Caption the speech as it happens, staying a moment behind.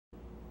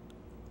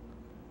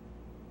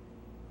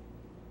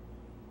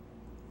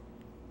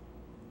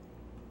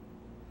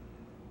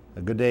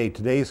Good day.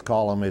 Today's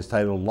column is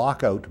titled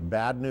Lockout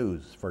Bad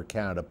News for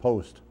Canada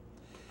Post.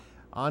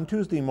 On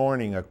Tuesday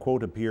morning, a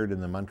quote appeared in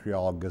the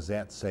Montreal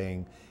Gazette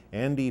saying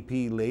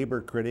NDP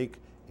Labour critic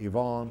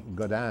Yvon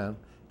Godin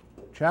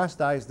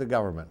chastised the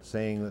government,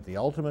 saying that the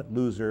ultimate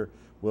loser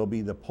will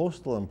be the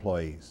postal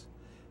employees.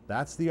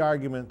 That's the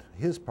argument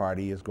his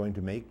party is going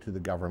to make to the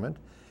government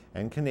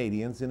and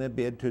Canadians in a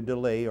bid to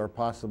delay or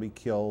possibly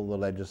kill the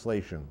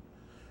legislation.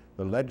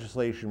 The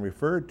legislation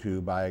referred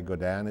to by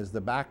Godin is the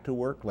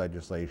back-to-work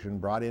legislation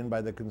brought in by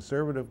the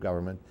Conservative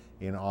government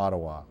in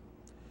Ottawa.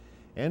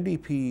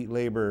 NDP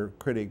Labour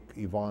critic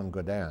Yvon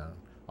Godin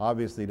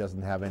obviously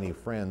doesn't have any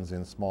friends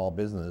in small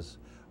business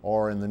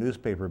or in the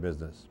newspaper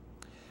business.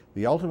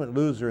 The ultimate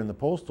loser in the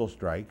postal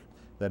strike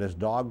that has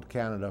dogged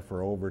Canada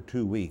for over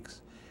 2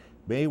 weeks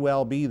may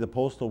well be the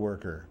postal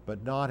worker,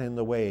 but not in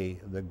the way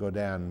that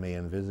Godin may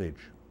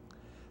envisage.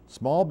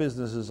 Small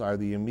businesses are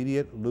the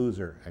immediate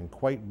loser, and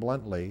quite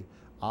bluntly,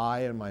 I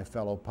and my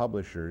fellow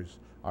publishers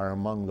are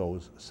among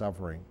those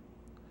suffering.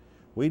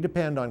 We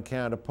depend on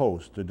Canada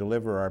Post to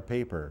deliver our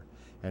paper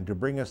and to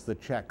bring us the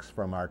checks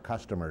from our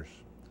customers.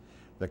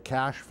 The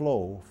cash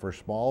flow for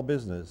small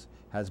business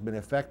has been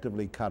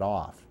effectively cut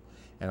off,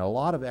 and a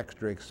lot of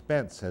extra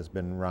expense has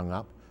been rung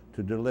up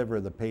to deliver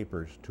the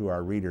papers to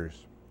our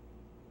readers.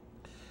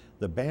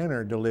 The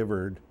Banner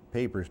delivered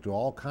papers to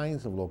all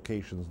kinds of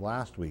locations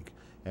last week,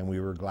 and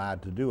we were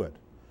glad to do it.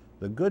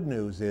 The good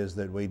news is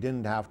that we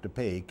didn't have to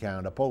pay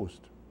Canada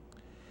Post.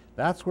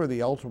 That's where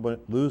the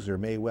ultimate loser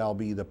may well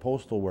be the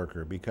postal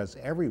worker, because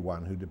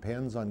everyone who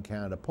depends on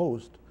Canada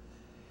Post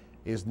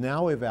is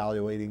now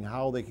evaluating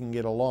how they can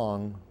get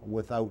along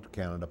without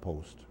Canada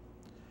Post.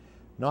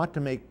 Not to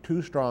make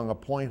too strong a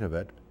point of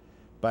it,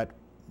 but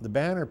the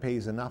Banner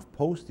pays enough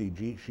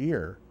postage each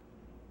year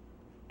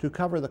to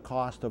cover the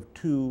cost of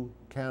 2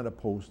 Canada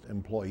Post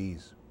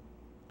employees.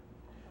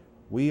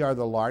 We are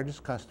the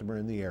largest customer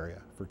in the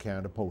area for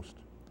Canada Post.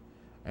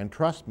 And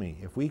trust me,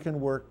 if we can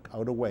work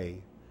out a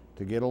way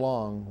to get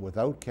along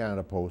without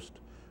Canada Post,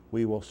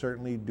 we will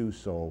certainly do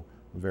so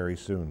very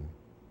soon.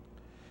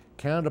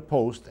 Canada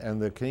Post and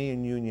the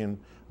Canadian Union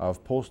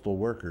of Postal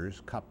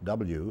Workers,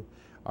 CUPW,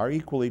 are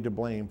equally to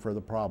blame for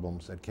the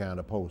problems at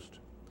Canada Post.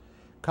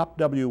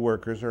 CUPW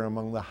workers are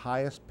among the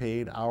highest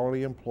paid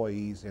hourly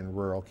employees in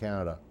rural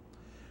Canada.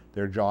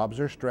 Their jobs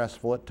are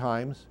stressful at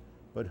times,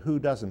 but who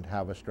doesn't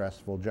have a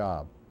stressful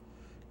job?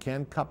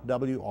 Can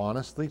CUPW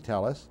honestly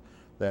tell us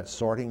that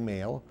sorting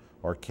mail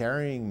or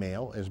carrying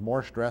mail is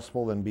more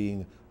stressful than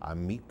being a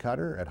meat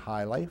cutter at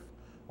High Life,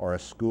 or a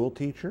school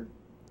teacher,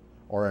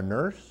 or a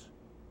nurse?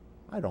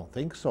 I don't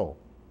think so.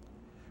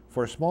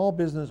 For small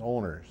business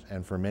owners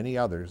and for many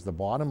others, the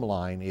bottom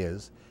line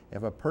is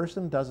if a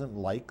person doesn't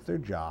like their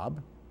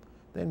job,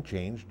 then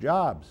change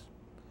jobs.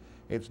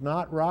 It's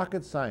not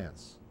rocket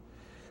science.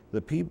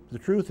 The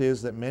truth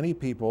is that many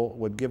people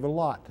would give a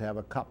lot to have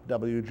a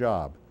CUPW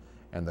job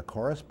and the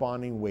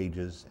corresponding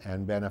wages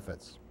and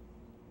benefits.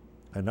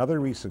 Another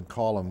recent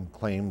column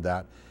claimed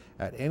that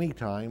at any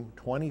time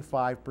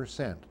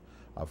 25%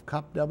 of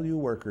CUPW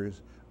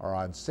workers are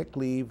on sick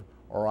leave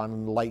or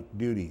on light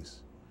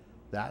duties.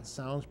 That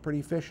sounds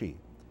pretty fishy.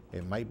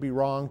 It might be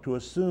wrong to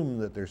assume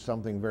that there's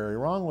something very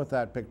wrong with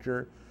that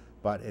picture,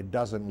 but it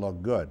doesn't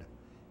look good.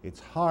 It's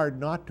hard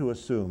not to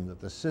assume that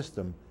the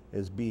system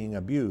is being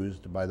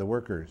abused by the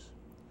workers.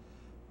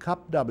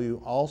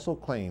 CUPW also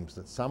claims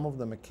that some of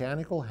the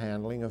mechanical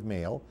handling of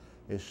mail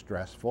is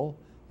stressful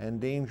and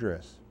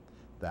dangerous.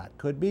 That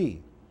could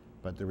be,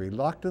 but the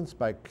reluctance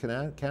by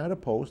Canada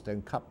Post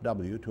and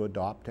CUPW to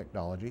adopt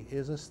technology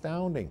is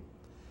astounding.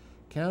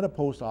 Canada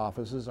Post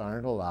offices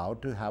aren't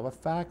allowed to have a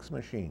fax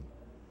machine.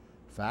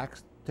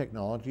 Fax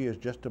technology is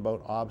just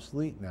about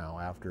obsolete now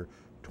after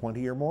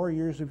 20 or more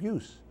years of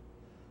use.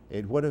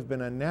 It would have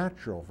been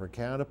unnatural for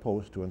Canada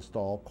Post to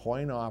install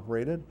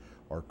coin-operated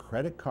or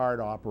credit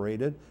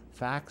card-operated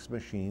fax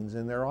machines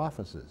in their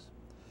offices.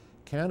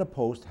 Canada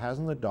Post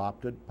hasn't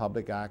adopted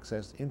public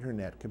access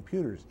internet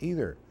computers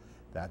either.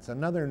 That's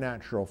another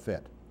natural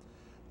fit.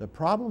 The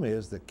problem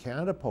is that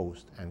Canada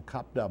Post and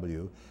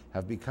CUPW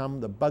have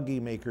become the buggy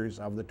makers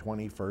of the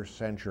 21st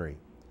century.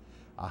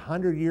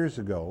 100 years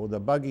ago, the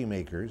buggy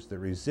makers that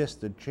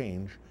resisted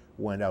change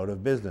went out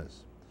of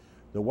business.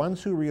 The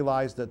ones who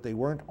realized that they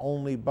weren't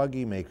only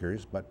buggy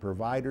makers but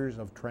providers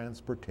of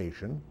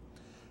transportation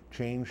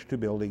changed to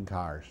building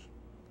cars.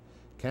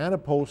 Canada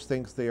Post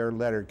thinks they are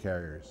letter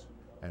carriers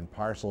and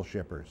parcel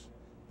shippers.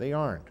 They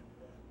aren't,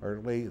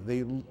 or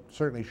they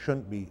certainly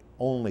shouldn't be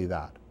only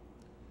that.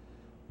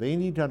 They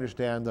need to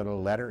understand that a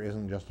letter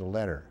isn't just a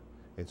letter.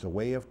 It's a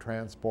way of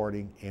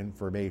transporting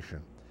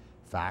information.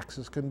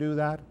 Faxes can do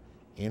that.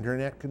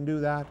 Internet can do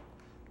that.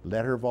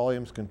 Letter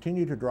volumes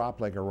continue to drop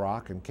like a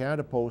rock, and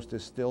Canada Post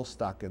is still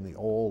stuck in the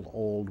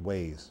old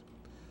ways.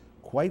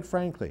 Quite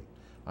frankly,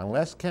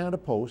 unless Canada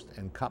Post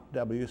and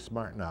CUPW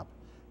smarten up,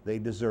 they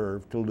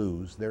deserve to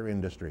lose their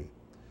industry.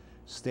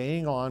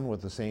 Staying on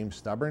with the same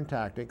stubborn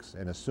tactics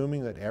and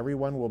assuming that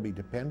everyone will be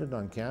dependent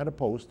on Canada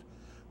Post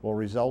will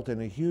result in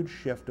a huge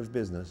shift of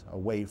business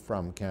away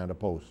from Canada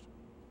Post.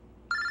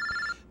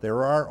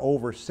 There are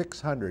over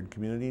 600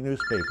 community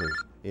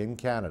newspapers in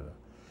Canada,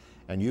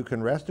 and you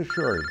can rest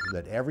assured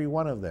that every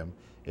one of them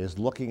is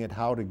looking at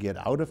how to get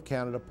out of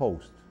Canada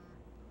Post.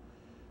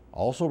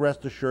 Also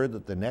rest assured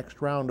that the next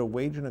round of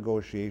wage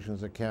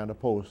negotiations at Canada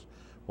Post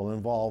will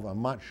involve a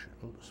much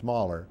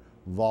smaller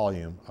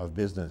volume of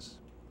business.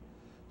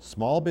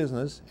 Small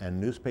business, and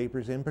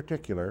newspapers in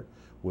particular,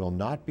 will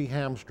not be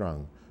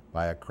hamstrung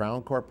by a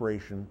Crown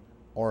corporation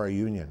or a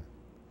union.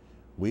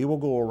 We will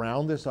go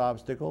around this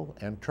obstacle,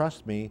 and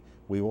trust me,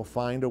 we will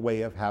find a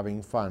way of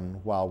having fun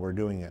while we're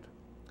doing it.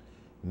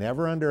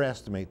 Never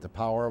underestimate the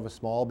power of a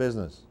small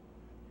business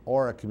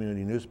or a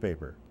community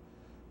newspaper.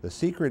 The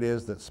secret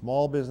is that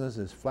small business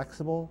is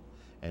flexible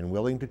and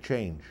willing to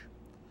change.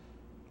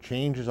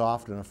 Change is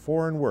often a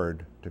foreign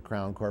word to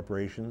Crown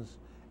corporations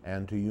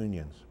and to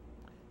unions.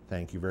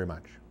 Thank you very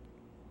much.